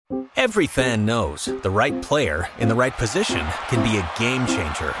Every fan knows the right player in the right position can be a game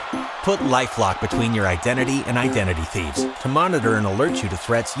changer. Put LifeLock between your identity and identity thieves to monitor and alert you to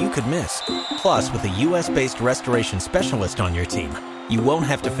threats you could miss. Plus, with a U.S.-based restoration specialist on your team, you won't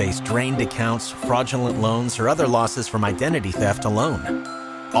have to face drained accounts, fraudulent loans, or other losses from identity theft alone.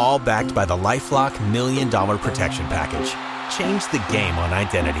 All backed by the LifeLock $1 Million Protection Package. Change the game on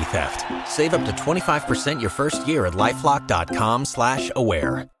identity theft. Save up to 25% your first year at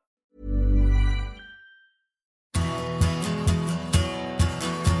LifeLock.com/aware.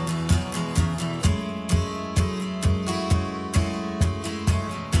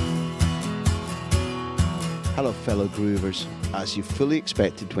 Hello, fellow Groovers. As you fully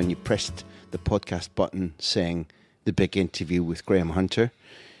expected when you pressed the podcast button saying The Big Interview with Graham Hunter,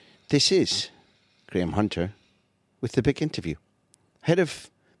 this is Graham Hunter with The Big Interview. Ahead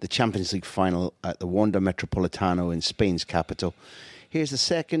of the Champions League final at the Wanda Metropolitano in Spain's capital, here's the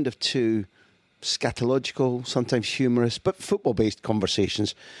second of two scatological, sometimes humorous, but football-based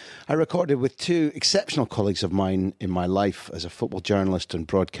conversations I recorded with two exceptional colleagues of mine in my life as a football journalist and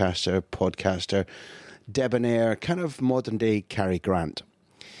broadcaster, podcaster, debonair, kind of modern-day Cary Grant.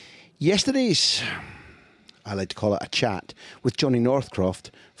 Yesterday's, I like to call it a chat, with Johnny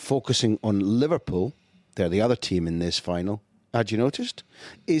Northcroft, focusing on Liverpool, they're the other team in this final, had you noticed,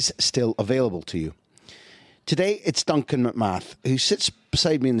 is still available to you. Today, it's Duncan McMath, who sits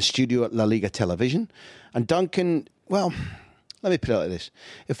beside me in the studio at La Liga Television. And Duncan, well, let me put it like this.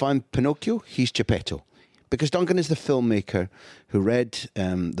 If I'm Pinocchio, he's Geppetto. Because Duncan is the filmmaker who read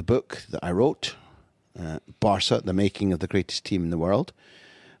the book that I wrote, Barca, the making of the greatest team in the world.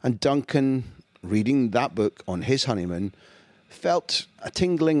 And Duncan, reading that book on his honeymoon, felt a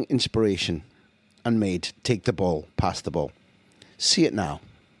tingling inspiration and made Take the Ball, Pass the Ball. See it now.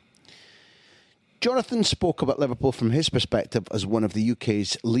 Jonathan spoke about Liverpool from his perspective as one of the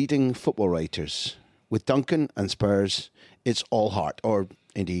UK's leading football writers. With Duncan and Spurs, it's all heart, or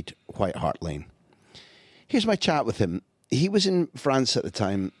indeed White Hart Lane. Here's my chat with him. He was in France at the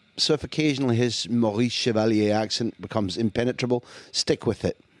time, so if occasionally his Maurice Chevalier accent becomes impenetrable, stick with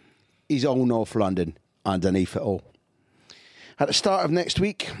it. He's all North London underneath it all. At the start of next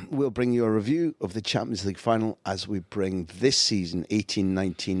week, we'll bring you a review of the Champions League final as we bring this season,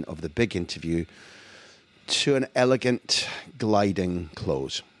 18-19, of The Big Interview to an elegant, gliding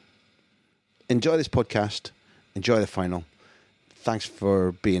close. Enjoy this podcast. Enjoy the final. Thanks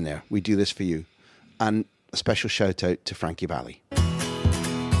for being there. We do this for you. And a special shout out to Frankie Valli.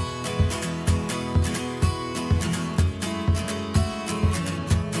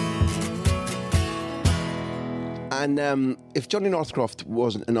 And if Johnny Northcroft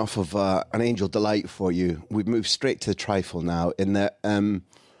wasn't enough of an angel delight for you, we've moved straight to the trifle now, in that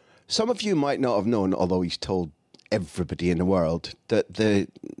some of you might not have known, although he's told everybody in the world, that the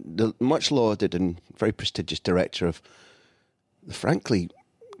much lauded and very prestigious director of the frankly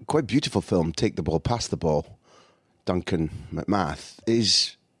quite beautiful film Take the Ball, Pass the Ball, Duncan McMath,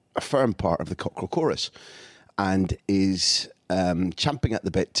 is a firm part of the Cockerel Chorus and is champing at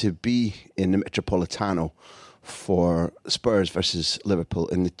the bit to be in the Metropolitano for Spurs versus Liverpool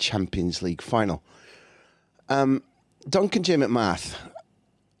in the Champions League final. Duncan J. McMath,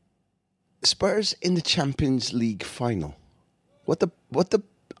 Spurs in the Champions League final. What the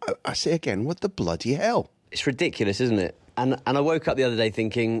bloody hell? It's ridiculous, isn't it? And I woke up the other day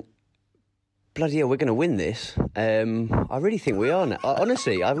thinking, bloody hell, we're going to win this. I really think we are now.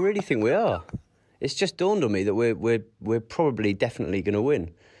 Honestly, I really think we are. It's just dawned on me that we're probably definitely going to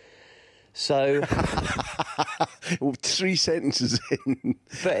win. So, 3 sentences in,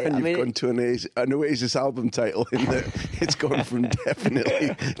 but, and you've gone to an Oasis album title in that it's gone from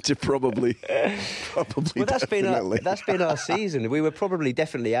definitely to probably. Well, that's been our season. We were probably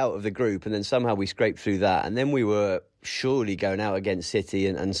definitely out of the group, and then somehow we scraped through that, and then we were surely going out against City,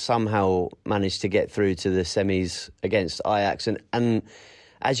 and somehow managed to get through to the semis against Ajax, and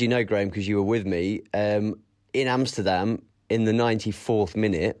as you know, Graham, because you were with me in Amsterdam in the 94th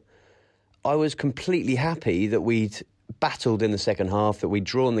minute. I was completely happy that we'd battled in the second half, that we'd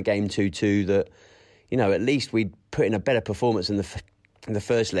drawn the game 2-2, that, you know, at least we'd put in a better performance in the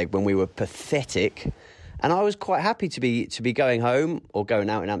first leg when we were pathetic. And I was quite happy to be going home, or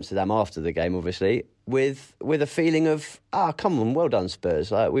going out in Amsterdam after the game, obviously, with a feeling of, come on, well done,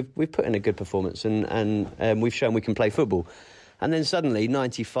 Spurs. Like, we've put in a good performance and we've shown we can play football. And then suddenly,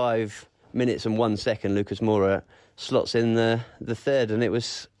 95 minutes and 1 second, Lucas Moura slots in the third, and it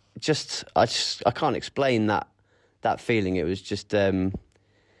was I can't explain that feeling. It was just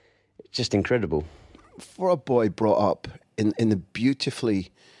incredible. For a boy brought up in the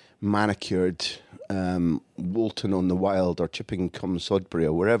beautifully manicured Woolton on the Wild or Chipping-cum-Sodbury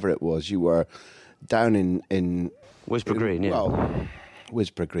or wherever it was, you were down in Wisborough Green, yeah. Well,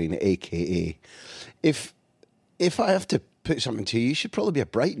 Wisborough Green, a.k.a. If I have to put something to you, you should probably be a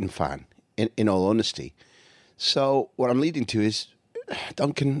Brighton fan, in all honesty. So what I'm leading to is,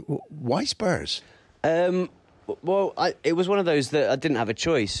 Duncan, why Spurs? Well, it was one of those that I didn't have a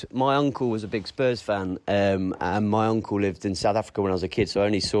choice. My uncle was a big Spurs fan, and my uncle lived in South Africa when I was a kid, so I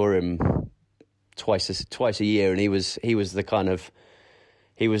only saw him twice a year, and he was the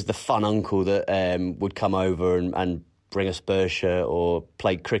fun uncle that would come over and bring a Spurs shirt or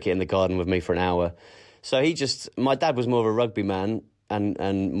play cricket in the garden with me for an hour. So my dad was more of a rugby man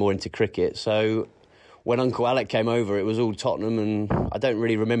and more into cricket. So when Uncle Alec came over, it was all Tottenham, and I don't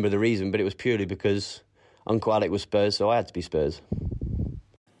really remember the reason, but it was purely because Uncle Alec was Spurs, so I had to be Spurs.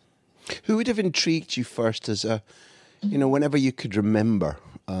 Who would have intrigued you first as whenever you could remember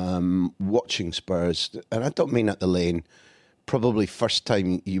watching Spurs, and I don't mean at the Lane, probably first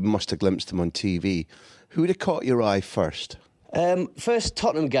time you must have glimpsed them on TV, who would have caught your eye first? First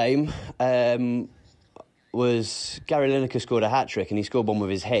Tottenham game was Gary Lineker scored a hat-trick, and he scored one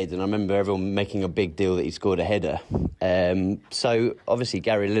with his head, and I remember everyone making a big deal that he scored a header. So obviously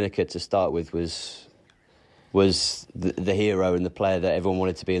Gary Lineker to start with was the hero and the player that everyone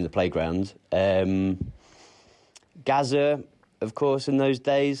wanted to be in the playground. Gazza, of course, in those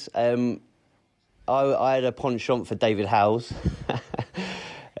days. I had a penchant for David Howes.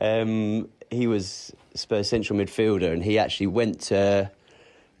 He was Spurs central midfielder, and he actually went to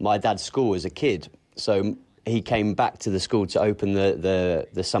my dad's school as a kid. So he came back to the school to open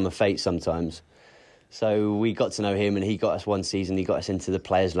the summer fete sometimes. So we got to know him, and he got us one season, he got us into the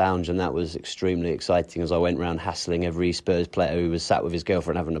players' lounge, and that was extremely exciting as I went around hassling every Spurs player who was sat with his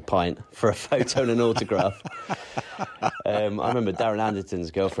girlfriend having a pint for a photo and an autograph. I remember Darren Anderton's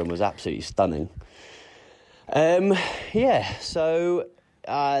girlfriend was absolutely stunning. So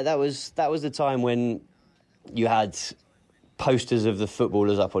that was the time when you had posters of the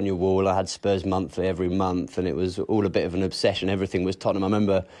footballers up on your wall. I had Spurs Monthly every month, and it was all a bit of an obsession. Everything was Tottenham. I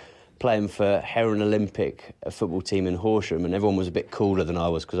remember playing for Heron Olympic, a football team in Horsham, and everyone was a bit cooler than I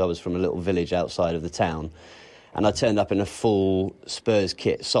was because I was from a little village outside of the town. And I turned up in a full Spurs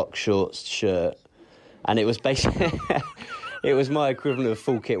kit, socks, shorts, shirt, and it was basically it was my equivalent of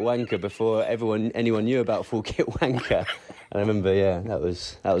full kit wanker before anyone knew about full kit wanker. And I remember, that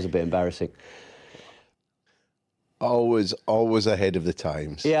was a bit embarrassing. Always ahead of the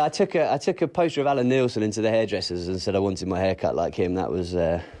times. Yeah, I took a poster of Alan Nielsen into the hairdressers and said I wanted my hair cut like him. That was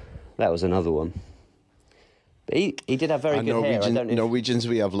another one. But he did have very good hair. Norwegians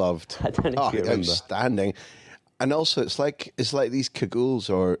we have loved. I don't know if you remember. Outstanding. And also, it's like these cagoules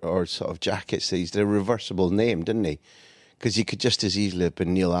or sort of jackets. They're a reversible name, didn't he? Because he could just as easily have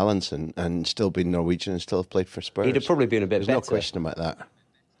been Neil Allenson and still been Norwegian and still have played for Spurs. He'd have probably been a bit better. There's no question about that.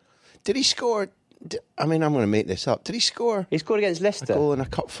 Did he score? I'm going to make this up. Did he score? He scored against Leicester. A goal in a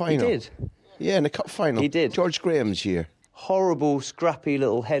cup final. He did. Yeah, in a cup final. He did. George Graham's year. Horrible, scrappy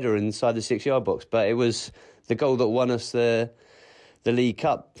little header inside the 6-yard box, but it was the goal that won us the League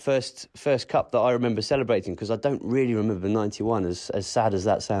Cup, first cup that I remember celebrating, because I don't really remember 91, as sad as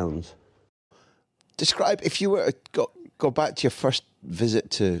that sounds. Describe, if you were to go back to your first visit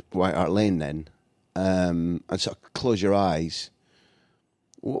to White Hart Lane then, and sort of close your eyes,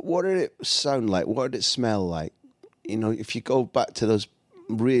 what did it sound like? What did it smell like? If you go back to those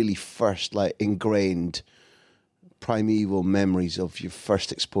really first, ingrained, primeval memories of your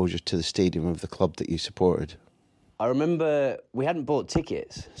first exposure to the stadium of the club that you supported. I remember we hadn't bought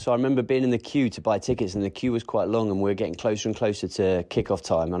tickets, so I remember being in the queue to buy tickets, and the queue was quite long, and we were getting closer and closer to kick-off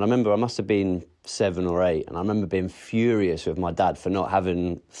time. And I remember I must have been 7 or 8, and I remember being furious with my dad for not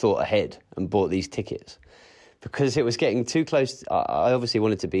having thought ahead and bought these tickets, because it was getting too close. I obviously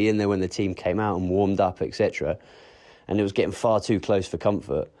wanted to be in there when the team came out and warmed up, etc., and it was getting far too close for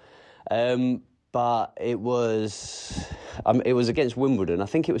comfort. But it was against Wimbledon. I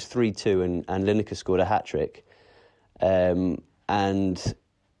think it was 3-2, and Lineker scored a hat-trick. And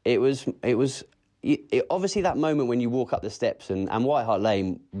it was obviously that moment when you walk up the steps, and White Hart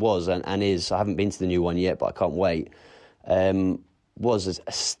Lane was and is, I haven't been to the new one yet, but I can't wait, was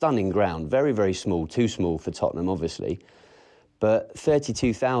a stunning ground, very, very small, too small for Tottenham, obviously, but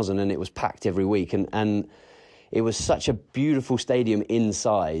 32,000, and it was packed every week, and it was such a beautiful stadium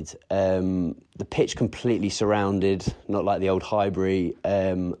inside. The pitch completely surrounded, not like the old Highbury,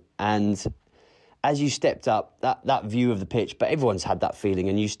 and as you stepped up, that view of the pitch, but everyone's had that feeling,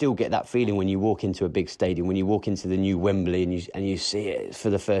 and you still get that feeling when you walk into a big stadium, when you walk into the new Wembley and you see it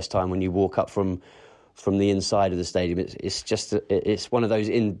for the first time, when you walk up from from the inside of the stadium. It's one of those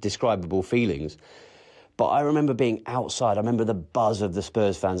indescribable feelings. But I remember being outside. I remember the buzz of the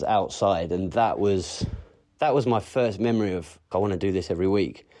Spurs fans outside, and that was my first memory of, I want to do this every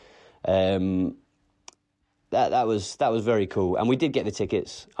week. That was very cool. And we did get the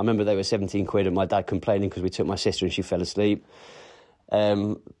tickets. I remember they were 17 quid and my dad complaining because we took my sister and she fell asleep.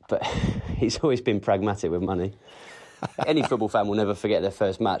 But he's always been pragmatic with money. Any football fan will never forget their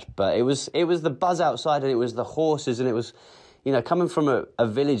first match. But it was the buzz outside, and it was the horses, and it was, coming from a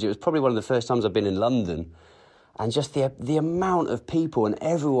village, it was probably one of the first times I've been in London. And just the amount of people and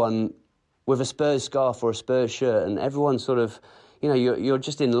everyone with a Spurs scarf or a Spurs shirt, and everyone sort of, you're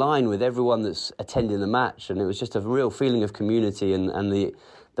just in line with everyone that's attending the match. And it was just a real feeling of community, and the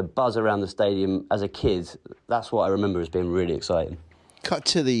buzz around the stadium as a kid. That's what I remember as being really exciting. Cut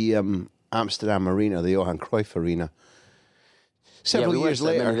to the Amsterdam Arena, the Johan Cruyff Arena. Several years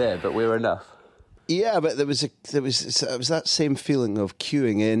later, many there, but we were enough. Yeah, but there was that same feeling of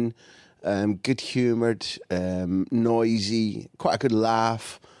queuing in, good humoured, noisy, quite a good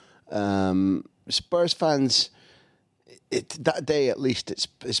laugh. Spurs fans, that day at least,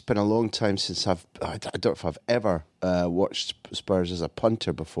 it's been a long time since I don't know if I've ever watched Spurs as a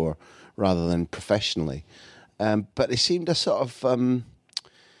punter before, rather than professionally. But they seemed a sort of,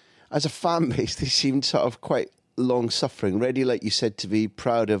 as a fan base, they seemed sort of quite long-suffering, ready, like you said, to be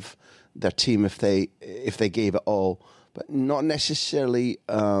proud of their team if they gave it all, but not necessarily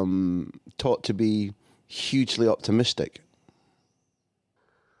taught to be hugely optimistic.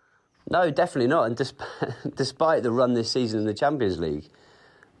 No, definitely not. And despite the run this season in the Champions League,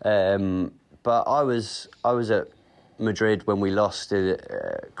 but I was at Madrid when we lost.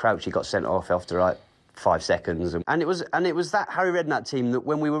 Crouchy got sent off after 5 seconds, and it was that Harry Redknapp team that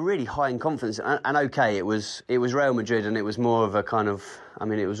when we were really high in confidence, and okay, it was Real Madrid, and it was more of a kind of,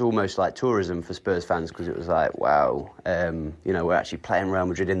 it was almost like tourism for Spurs fans, because it was like, wow, we're actually playing Real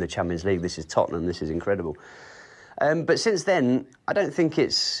Madrid in the Champions League. This is Tottenham. This is incredible. But since then, I don't think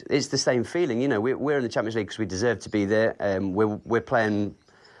it's the same feeling. We're in the Champions League because we deserve to be there. We're playing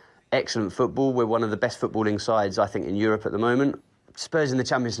excellent football. We're one of the best footballing sides, I think, in Europe at the moment. Spurs in the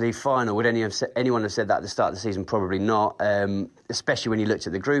Champions League final, would anyone have said that at the start of the season? Probably not, especially when you looked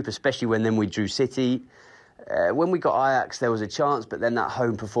at the group, especially when then we drew City. When we got Ajax, there was a chance, but then that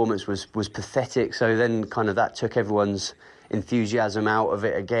home performance was pathetic, so then kind of that took everyone's enthusiasm out of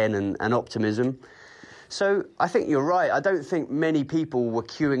it again, and optimism. So I think you're right. I don't think many people were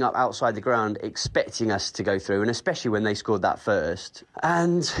queuing up outside the ground expecting us to go through, and especially when they scored that first.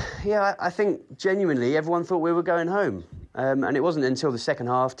 And yeah, I think genuinely everyone thought we were going home. And it wasn't until the second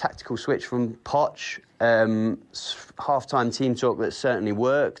half, tactical switch from Poch, half-time team talk that certainly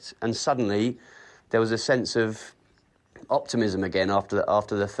worked, and suddenly there was a sense of optimism again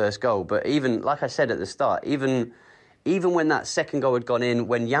after the first goal. But even, like I said at the start, even when that second goal had gone in,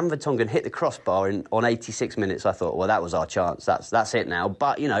 when Jan Vertonghen hit the crossbar on 86 minutes, I thought, well, that was our chance. That's it now.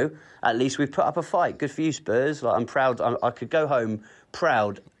 But, at least we've put up a fight. Good for you, Spurs. I'm proud. I could go home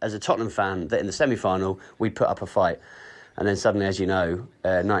proud as a Tottenham fan that in the semi-final we put up a fight. And then suddenly, as you know,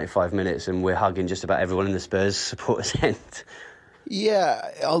 95 minutes and we're hugging just about everyone in the Spurs supporters' end.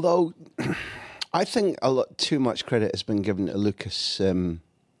 Yeah, although I think a lot too much credit has been given to Lucas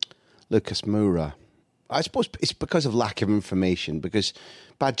Moura. I suppose it's because of lack of information, because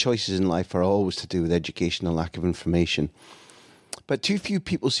bad choices in life are always to do with education and lack of information. But too few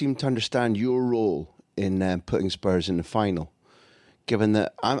people seem to understand your role in putting Spurs in the final, given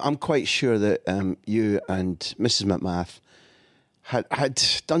that I'm quite sure that you and Mrs. McMath had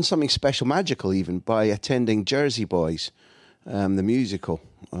done something special, magical even, by attending Jersey Boys, the musical,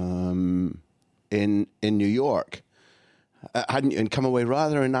 in New York. Hadn't you? And come away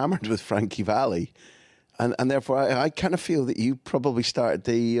rather enamoured with Frankie Valli. And therefore, I kind of feel that you probably started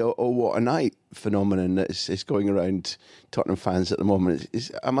the "Oh What a Night" phenomenon that is going around Tottenham fans at the moment.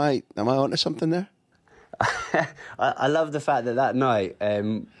 Am I onto something there? I love the fact that night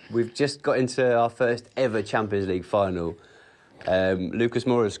we've just got into our first ever Champions League final. Lucas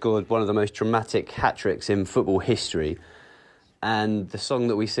Moura scored one of the most dramatic hat-tricks in football history, and the song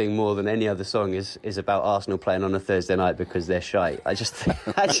that we sing more than any other song is about Arsenal playing on a Thursday night because they're shite. I just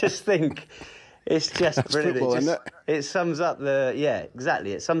think. It's just brilliant. Football, isn't it? It sums up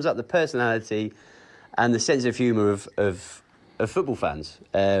exactly. It sums up the personality and the sense of humour of football fans.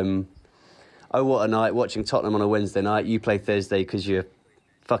 Oh, what a night, watching Tottenham on a Wednesday night. You play Thursday because you're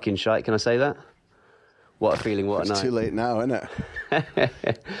fucking shite. Can I say that? What a feeling, what a night. It's too late now, isn't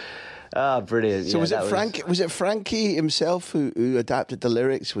it? Brilliant. So was it Frankie himself who adapted the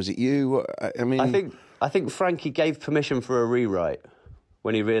lyrics? Was it you? I think Frankie gave permission for a rewrite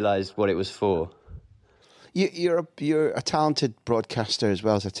when he realised what it was for. You're a talented broadcaster as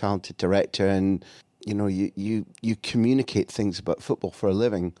well as a talented director, and you communicate things about football for a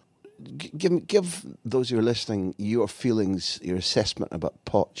living. Give those who are listening your feelings, your assessment about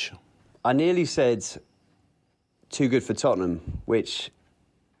Poch. I nearly said too good for Tottenham, which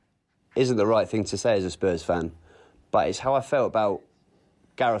isn't the right thing to say as a Spurs fan, but it's how I felt about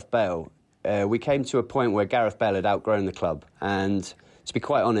Gareth Bale. We came to a point where Gareth Bale had outgrown the club, and to be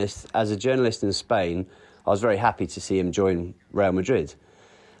quite honest, as a journalist in Spain, I was very happy to see him join Real Madrid,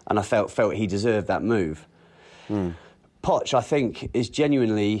 and I felt he deserved that move. Poch, I think, is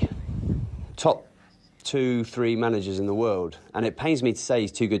genuinely top 2-3 managers in the world, and it pains me to say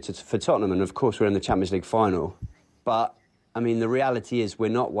he's too good for Tottenham, and of course we're in the Champions League final, but I mean the reality is we're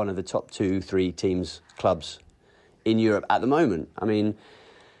not one of the top 2-3 clubs in Europe at the moment. I mean,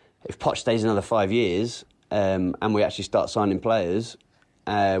 if Poch stays another 5 years and we actually start signing players,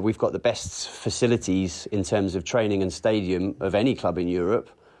 we've got the best facilities in terms of training and stadium of any club in Europe.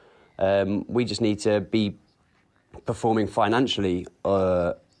 We just need to be performing financially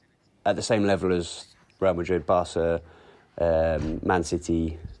at the same level as Real Madrid, Barca, Man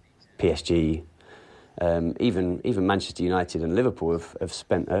City, PSG, even Manchester United and Liverpool have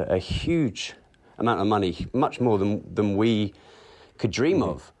spent a huge amount of money, much more than we could dream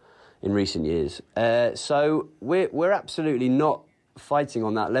of in recent years. So we're absolutely not fighting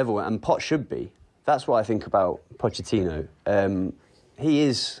on that level, and Poch should be. That's what I think about Pochettino. He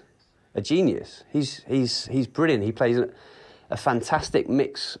is a genius. He's brilliant. He plays a fantastic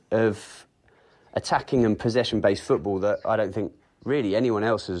mix of attacking and possession-based football that I don't think really anyone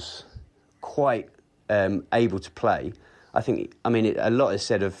else is quite able to play. A lot is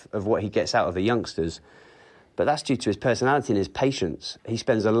said of what he gets out of the youngsters, but that's due to his personality and his patience. He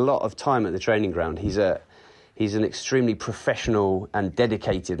spends a lot of time at the training ground. He's an extremely professional and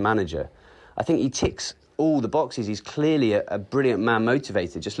dedicated manager. I think he ticks all the boxes. He's clearly a brilliant man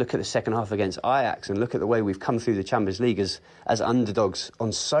motivated. Just look at the second half against Ajax and look at the way we've come through the Champions League as underdogs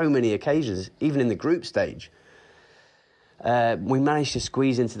on so many occasions, even in the group stage. We managed to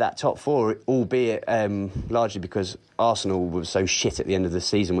squeeze into that top four, albeit largely because Arsenal was so shit at the end of the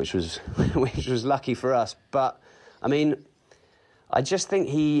season, which was lucky for us. But, I mean, I just think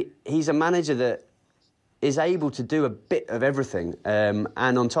he's a manager that is able to do a bit of everything. And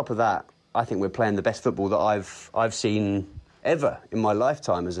on top of that, I think we're playing the best football that I've seen ever in my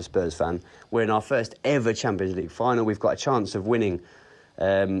lifetime as a Spurs fan. We're in our first ever Champions League final. We've got a chance of winning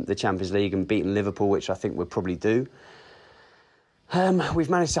the Champions League and beating Liverpool, which I think we'll probably do. We've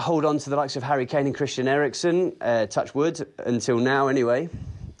managed to hold on to the likes of Harry Kane and Christian Eriksen, touch wood, until now anyway.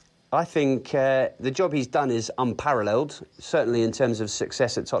 I think the job he's done is unparalleled, certainly in terms of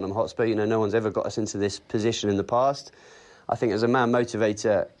success at Tottenham Hotspur. You know, no one's ever got us into this position in the past. I think as a man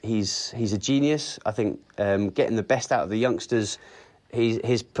motivator, he's a genius. I think getting the best out of the youngsters,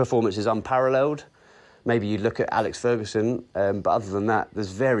 his performance is unparalleled. Maybe you look at Alex Ferguson, but other than that,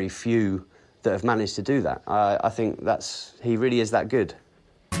 there's very few that have managed to do that. I think he really is that good.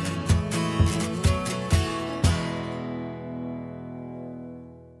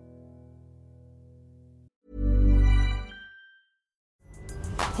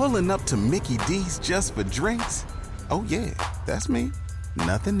 Pulling up to Mickey D's just for drinks? Oh yeah, that's me.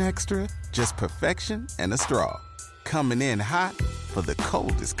 Nothing extra, just perfection and a straw. Coming in hot for the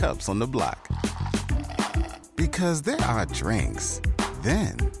coldest cups on the block. Because there are drinks.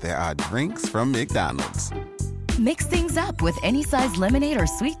 Then there are drinks from McDonald's. Mix things up with any size lemonade or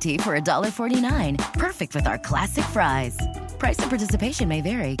sweet tea for $1.49. Perfect with our classic fries. Price and participation may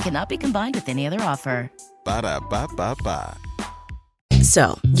vary. Cannot be combined with any other offer. Ba-da-ba-ba-ba.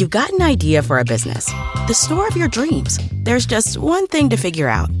 So, you've got an idea for a business. The store of your dreams. There's just one thing to figure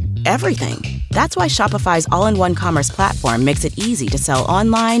out. Everything. That's why Shopify's all-in-one commerce platform makes it easy to sell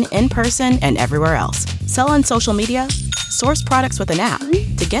online, in person, and everywhere else. Sell on social media, source products with an app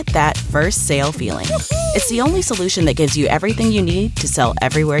to get that first sale feeling. It's the only solution that gives you everything you need to sell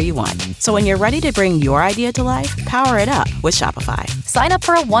everywhere you want. So when you're ready to bring your idea to life, power it up with Shopify. Sign up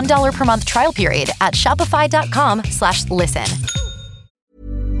for a $1 per month trial period at shopify.com/listen.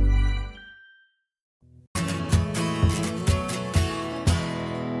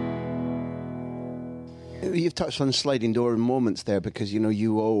 You've touched on sliding door moments there because,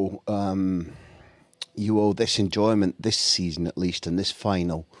 you owe this enjoyment this season at least and this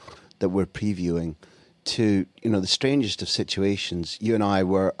final that we're previewing to, the strangest of situations. You and I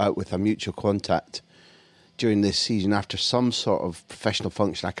were out with a mutual contact during this season after some sort of professional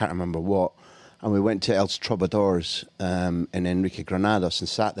function, I can't remember what, and we went to El Troubadours in Enrique Granados and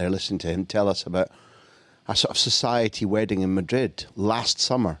sat there listening to him tell us about a sort of society wedding in Madrid last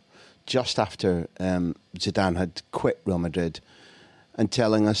summer, just after Zidane had quit Real Madrid, and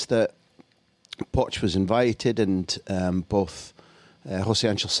telling us that Poch was invited, and both Jose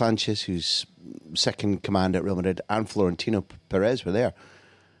Angel Sanchez, who's second command at Real Madrid, and Florentino Perez were there.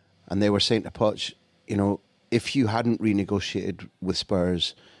 And they were saying to Poch, if you hadn't renegotiated with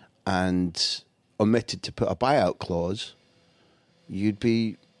Spurs and omitted to put a buyout clause, you'd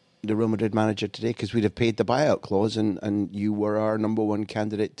be the Real Madrid manager today, because we'd have paid the buyout clause, and you were our number one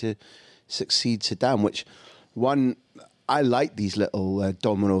candidate to succeed Zidane, which, I like these little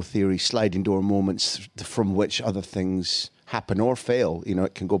domino theory sliding door moments from which other things happen or fail.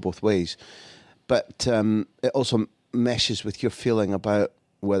 It can go both ways. But it also meshes with your feeling about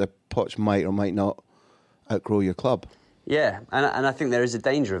whether Poch might or might not outgrow your club. Yeah, and I think there is a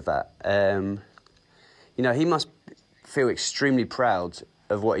danger of that. He must feel extremely proud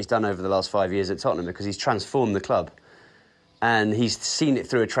of what he's done over the last 5 years at Tottenham, because he's transformed the club. And he's seen it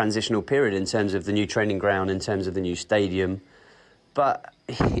through a transitional period in terms of the new training ground, in terms of the new stadium. But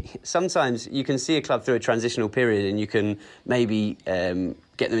sometimes you can see a club through a transitional period, and you can maybe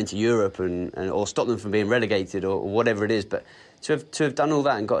get them into Europe or stop them from being relegated or whatever it is. But to have done all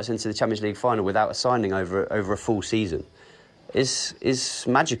that and got us into the Champions League final without a signing over a full season is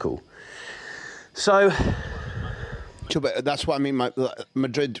magical. So but that's what I mean.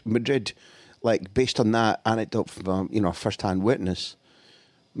 Madrid, like, based on that anecdote from first-hand witness,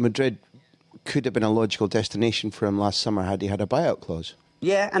 Madrid could have been a logical destination for him last summer had he had a buyout clause.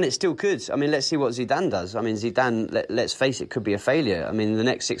 Yeah, and it still could. I mean, let's see what Zidane does. I mean, Zidane, let's face it, could be a failure. I mean, the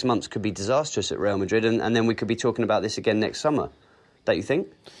next 6 months could be disastrous at Real Madrid, and then we could be talking about this again next summer. Don't you think?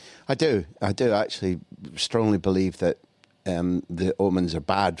 I do actually strongly believe that the omens are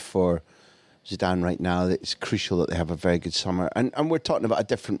bad for Zidane right now. It's crucial that they have a very good summer, and we're talking about a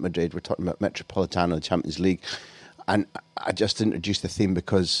different Madrid. We're talking about Metropolitano, the Champions League, and I just introduced the theme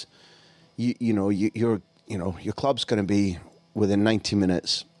because your club's going to be within 90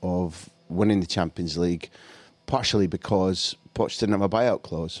 minutes of winning the Champions League, partially because Poch didn't have a buyout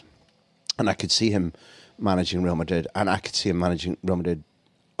clause, and I could see him managing Real Madrid, and I could see him managing Real Madrid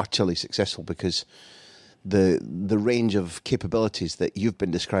utterly successful, because the range of capabilities that you've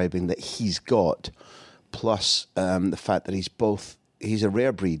been describing that he's got, plus the fact that he's a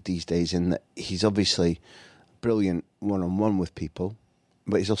rare breed these days in that he's obviously brilliant one-on-one with people,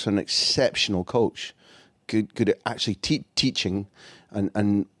 but he's also an exceptional coach, good at actually teaching,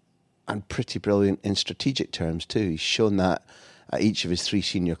 and pretty brilliant in strategic terms too. He's shown that at each of his 3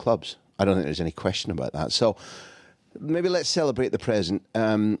 senior clubs. I don't think there's any question about that. So maybe let's celebrate the present.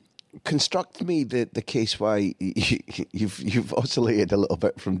 Construct me the case why you've oscillated a little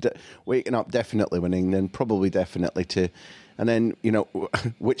bit from waking up definitely winning, then probably definitely to, and then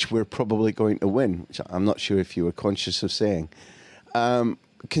which we're probably going to win, which I'm not sure if you were conscious of saying.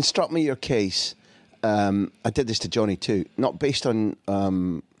 Construct me your case. I did this to Johnny too, not based on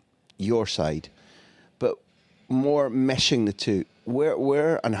your side, but more meshing the two.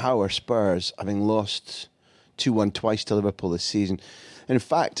 Where and how are Spurs, having lost 2-1 twice to Liverpool this season? In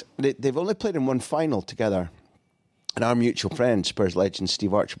fact, they've only played in one final together. And our mutual friend, Spurs legend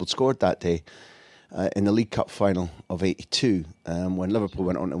Steve Archibald, scored that day in the League Cup final of '82 when Liverpool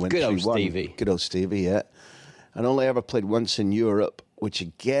went on to win 3-1. Good old Stevie. Good old Stevie, yeah. And only ever played once in Europe, which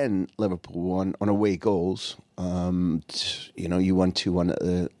again Liverpool won on away goals. You won 2-1 at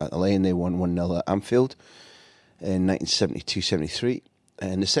the Lane, they won 1-0 at Anfield in 1972-73.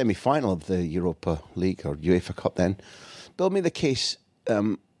 In the semi-final of the Europa League, or UEFA Cup then. Build me the case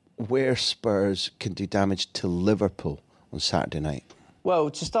where Spurs can do damage to Liverpool on Saturday night. Well,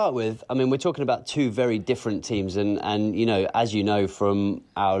 to start with, I mean, we're talking about 2 very different teams, and as you know from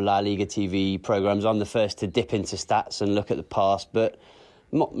our La Liga TV programmes, I'm the first to dip into stats and look at the past, but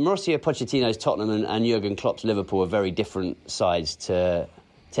Mauricio Pochettino's Tottenham and Jurgen Klopp's Liverpool are very different sides to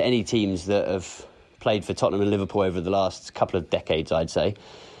any teams that have played for Tottenham and Liverpool over the last couple of decades, I'd say.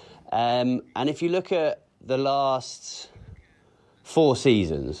 And if you look at the last 4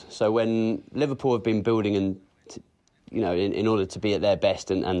 seasons, so when Liverpool have been building and in order to be at their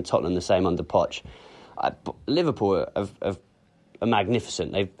best, and Tottenham the same under Poch, Liverpool are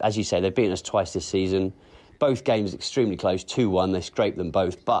magnificent. As you say, they've beaten us twice this season. Both games extremely close, 2-1. They scraped them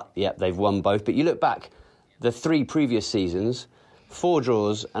both, but they've won both. But you look back, the 3 previous seasons, 4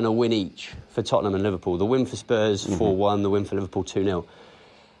 draws and a win each for Tottenham and Liverpool. The win for Spurs, 4-1, the win for Liverpool, 2-0.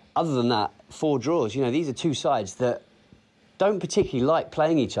 Other than that, 4 draws. These are 2 sides that don't particularly like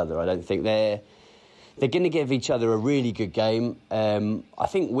playing each other, I don't think. They're going to give each other a really good game. I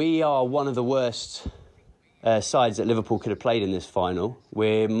think we are one of the worst sides that Liverpool could have played in this final.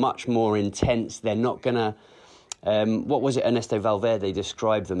 We're much more intense. They're not going to What was it Ernesto Valverde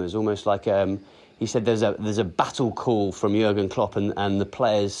described them as? Almost like, he said there's a battle call from Jurgen Klopp and the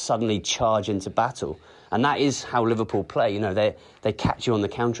players suddenly charge into battle. And that is how Liverpool play. You know, they catch you on the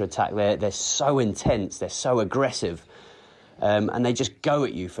counter-attack. They're so intense, they're so aggressive. And they just go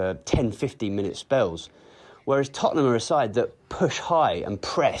at you for 10, 15-minute spells. Whereas Tottenham are a side that push high and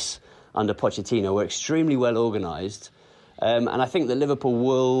press under Pochettino. We're extremely well organised. And I think that Liverpool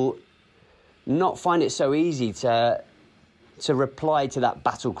will not find it so easy to reply to that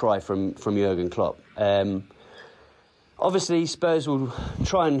battle cry from Jurgen Klopp. Obviously, Spurs will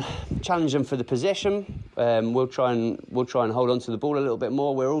try and challenge them for the possession. We'll try and hold on to the ball a little bit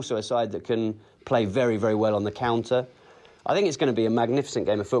more. We're also a side that can play very, very well on the counter. I think it's going to be a magnificent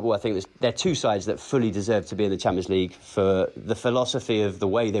game of football. I think they're two sides that fully deserve to be in the Champions League for the philosophy of the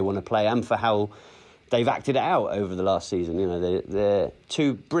way they want to play and for how they've acted it out over the last season. You know, they're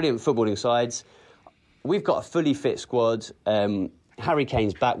two brilliant footballing sides. We've got a fully fit squad. Harry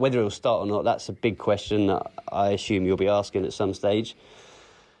Kane's back. Whether he'll start or not, that's a big question that I assume you'll be asking at some stage.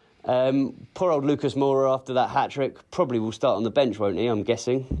 Poor old Lucas Moura, after that hat-trick, probably will start on the bench, won't he, I'm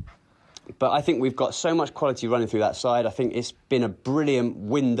guessing. But I think we've got so much quality running through that side. I think it's been a brilliant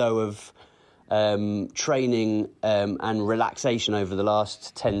window of training and relaxation over the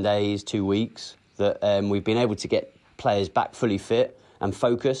last 10 days, 2 weeks, that we've been able to get players back fully fit and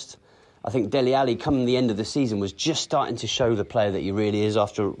focused. I think Dele Alli, come the end of the season, was just starting to show the player that he really is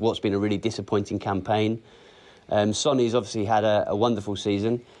after what's been a really disappointing campaign. Sonny's obviously had a wonderful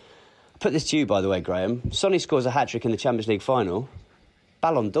season. I'll put this to you, by the way, Graham. Sonny scores a hat-trick in the Champions League final.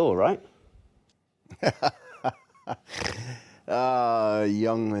 Ballon d'Or, right?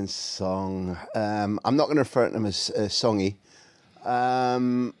 Young and Song. I'm not going to refer to him as Songy.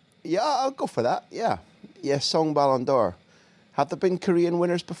 Yeah, I'll go for that. Yeah, Song Ballon d'Or. Have there been Korean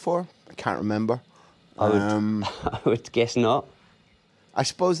winners before? I can't remember. I would guess not. I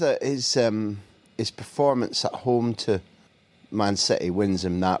suppose that his performance at home to Man City wins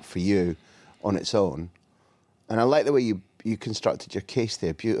him that for you on its own. And I like the way you constructed your case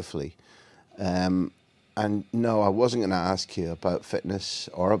there beautifully. And no, I wasn't going to ask you about fitness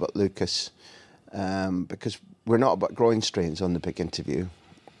or about Lucas because we're not about groin strains on the big interview.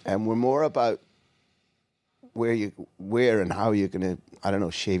 And we're more about where and how you're going to, I don't know,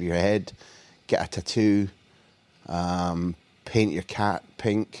 shave your head, get a tattoo, paint your cat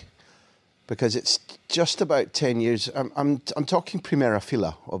pink, because it's just about 10 years. I'm talking Primera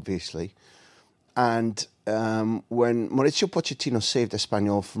Fila, obviously. And when Mauricio Pochettino saved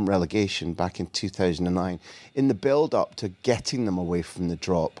Espanyol from relegation back in 2009, in the build-up to getting them away from the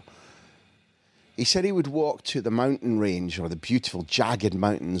drop, he said he would walk to the mountain range, or the beautiful jagged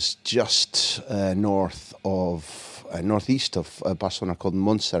mountains just northeast of Barcelona, called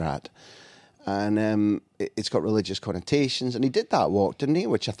Montserrat. And it's got religious connotations. And he did that walk, didn't he?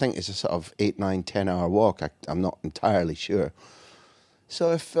 Which I think is a sort of 8, 9, 10-hour walk. I'm not entirely sure.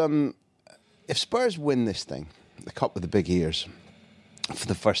 So if Spurs win this thing, the Cup with the big ears, for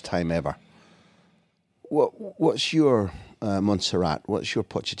the first time ever, what's your Montserrat? What's your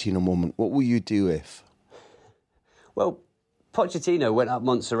Pochettino moment? What will you do if? Well, Pochettino went up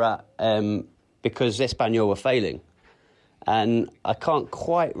Montserrat because Espanyol were failing. And I can't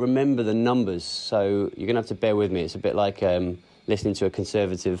quite remember the numbers, so you're going to have to bear with me. It's a bit like listening to a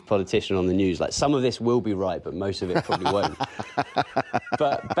Conservative politician on the news. Like, some of this will be right, but most of it probably won't.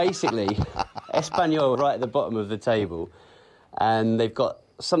 But basically, Espanyol are right at the bottom of the table, and they've got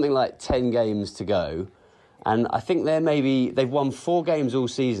something like 10 games to go. And I think they've won 4 games all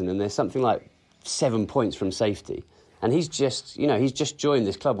season, and there's something like 7 points from safety. And he's just joined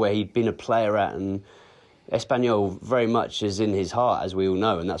this club where he'd been a player at, and Espanyol very much is in his heart, as we all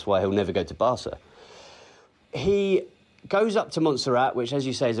know, and that's why he'll never go to Barca. He goes up to Montserrat, which, as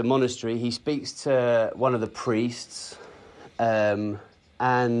you say, is a monastery. He speaks to one of the priests and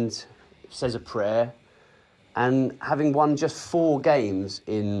says a prayer. And having won just 4 games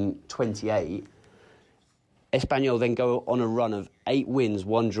in 28, Espanyol then go on a run of 8 wins,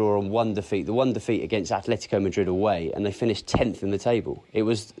 1 draw and 1 defeat. The 1 defeat against Atletico Madrid away, and they finished 10th in the table. It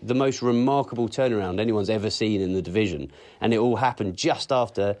was the most remarkable turnaround anyone's ever seen in the division, and it all happened just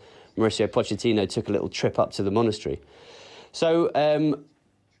after Mauricio Pochettino took a little trip up to the monastery. So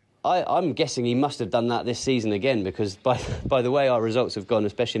I'm guessing he must have done that this season again, because by the way our results have gone,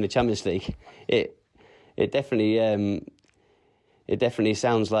 especially in the Champions League, it definitely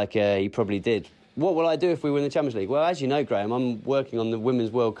sounds like he probably did. What will I do if we win the Champions League? Well, as you know, Graham, I'm working on the Women's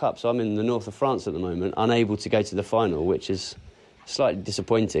World Cup, so I'm in the north of France at the moment, unable to go to the final, which is slightly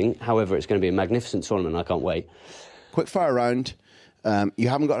disappointing. However, it's going to be a magnificent tournament. I can't wait. Quick fire round. You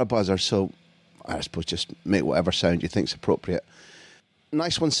haven't got a buzzer, so I suppose just make whatever sound you think's appropriate.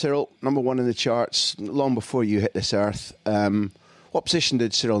 Nice one, Cyril. Number 1 in the charts, long before you hit this earth. What position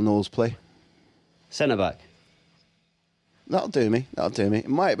did Cyril Knowles play? Centre-back. That'll do me. It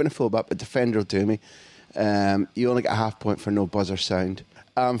might have been a fullback, but defender will do me. You only get a half point for no buzzer sound.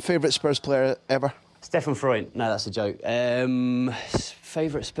 Favourite Spurs player ever? Stefan Freund. No, that's a joke.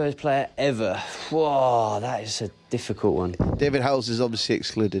 Favourite Spurs player ever? Whoa, that is a difficult one. David Howells is obviously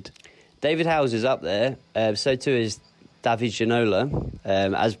excluded. David Howells is up there. So too is David Ginola,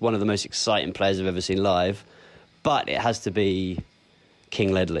 as one of the most exciting players I've ever seen live. But it has to be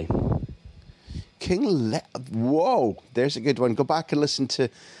King Ledley. Whoa, there's a good one. Go back and listen to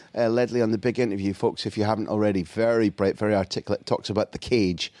Ledley on the big interview, folks, if you haven't already. Very bright, very articulate. Talks about the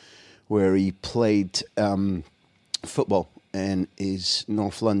cage where he played football in his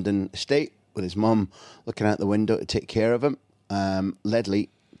North London estate with his mum looking out the window to take care of him. Ledley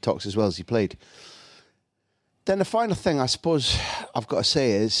talks as well as he played. Then the final thing I suppose I've got to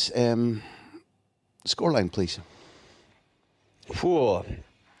say is scoreline, please. Whoa.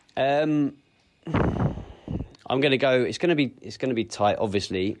 I'm going to go. It's going to be tight,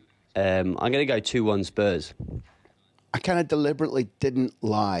 obviously. I'm going to go 2-1 Spurs. I kind of deliberately didn't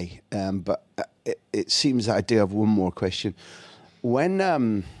lie, but it seems that I do have one more question.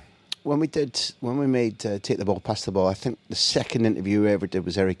 When we made Take the Ball, Pass the Ball, I think the second interview we ever did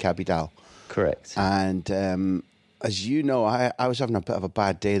was Eric Abidal. Correct. And as you know, I was having a bit of a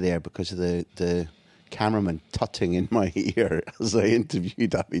bad day there because of the cameraman tutting in my ear as I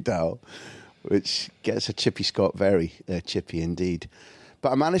interviewed Abidal, which gets a chippy Scott very chippy indeed.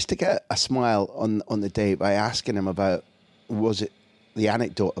 But I managed to get a smile on the day by asking him about, was it the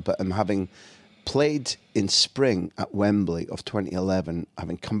anecdote about him having played in spring at Wembley of 2011,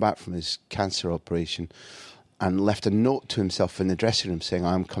 having come back from his cancer operation, and left a note to himself in the dressing room saying,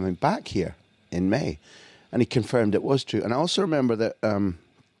 I'm coming back here in May. And he confirmed it was true. And I also remember that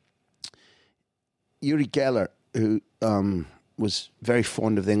Uri Geller, who was very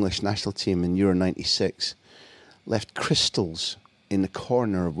fond of the English national team in Euro 96, left crystals in the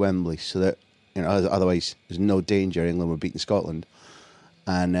corner of Wembley so that, you know, otherwise there's no danger England were beating Scotland.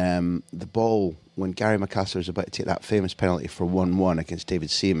 And the ball, when Gary McAllister was about to take that famous penalty for 1-1 against David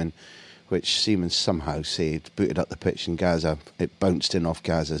Seaman, which Seaman somehow saved, booted up the pitch in Gaza, it bounced in off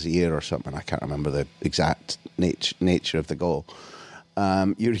Gaza's ear or something. I can't remember the exact nature of the goal.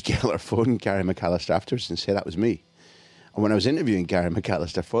 Uri Geller phoned Gary McAllister afterwards and said that was me. And when I was interviewing Gary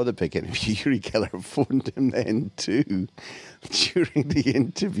McAllister for the big interview, Uri Geller phoned him then too during the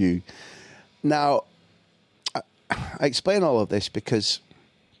interview. Now, I explain all of this because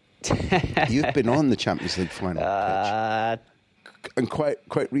you've been on the Champions League final pitch. And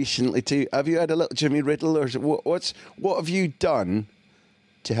quite recently too. Have you had a little Jimmy Riddle, or what have you done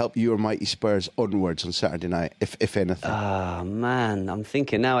to help your mighty Spurs onwards on Saturday night, if anything? Ah, man, I'm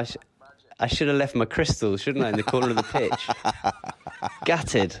thinking now I should have left my crystals, shouldn't I, in the corner of the pitch?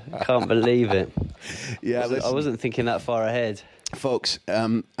 Gutted. I can't believe it. Yeah, I wasn't thinking that far ahead. Folks,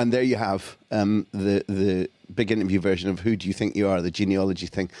 and there you have the big interview version of Who Do You Think You Are, the genealogy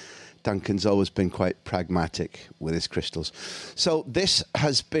thing. Duncan's always been quite pragmatic with his crystals. So this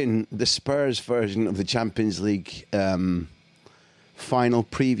has been the Spurs version of the Champions League final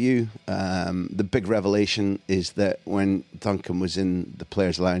preview. The big revelation is that when Duncan was in the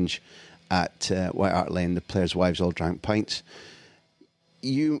Players' Lounge at White Hart Lane, the players' wives all drank pints.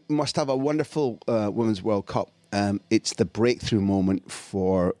 You must have a wonderful Women's World Cup. It's the breakthrough moment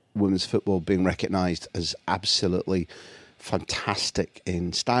for women's football, being recognised as absolutely fantastic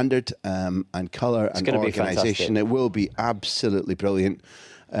in standard and colour and organisation. It will be absolutely brilliant.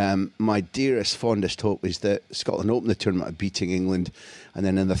 My dearest, fondest hope is that Scotland open the tournament by beating England, and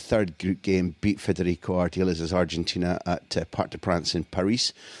then in the third group game beat Federico Ardiles' Argentina at Parc des Princes in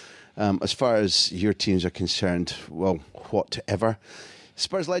Paris. As far as your teams are concerned, well, whatever.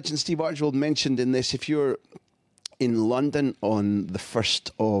 Spurs legend Steve Archibald mentioned in this, if you're in London on the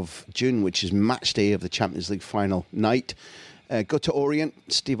 1st of June, which is match day of the Champions League final night, go to Orient.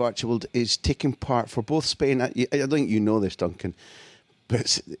 Steve Archibald is taking part for both Spain. I don't think you know this, Duncan,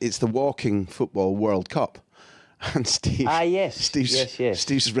 but it's the Walking Football World Cup. And Steve,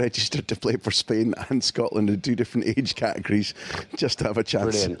 Steve's registered to play for Spain and Scotland in 2 different age categories, just to have a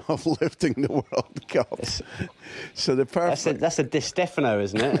chance of lifting the World Cup. So the perfect that's a Di Stefano,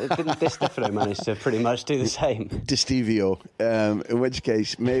 isn't it? Didn't Di Stefano manage to pretty much do the same? Di Stevio. In which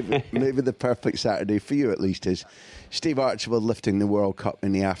case, maybe the perfect Saturday for you at least is Steve Archibald lifting the World Cup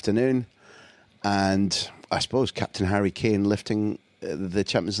in the afternoon, and I suppose Captain Harry Kane lifting the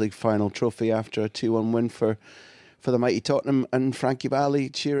Champions League final trophy after a 2-1 win for for the mighty Tottenham and Frankie Valli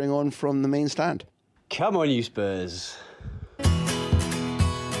cheering on from the main stand. Come on, you Spurs.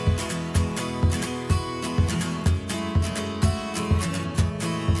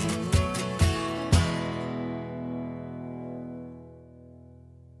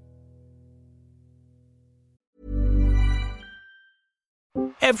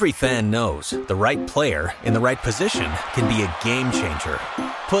 Every fan knows the right player in the right position can be a game changer.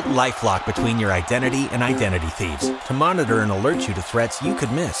 Put LifeLock between your identity and identity thieves to monitor and alert you to threats you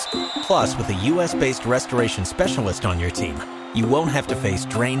could miss. Plus, with a U.S.-based restoration specialist on your team, you won't have to face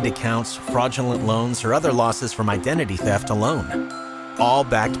drained accounts, fraudulent loans, or other losses from identity theft alone. All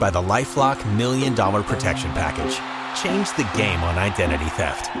backed by the LifeLock $1 Million Protection Package. Change the game on identity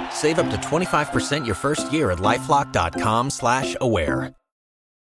theft. Save up to 25% your first year at LifeLock.com/aware.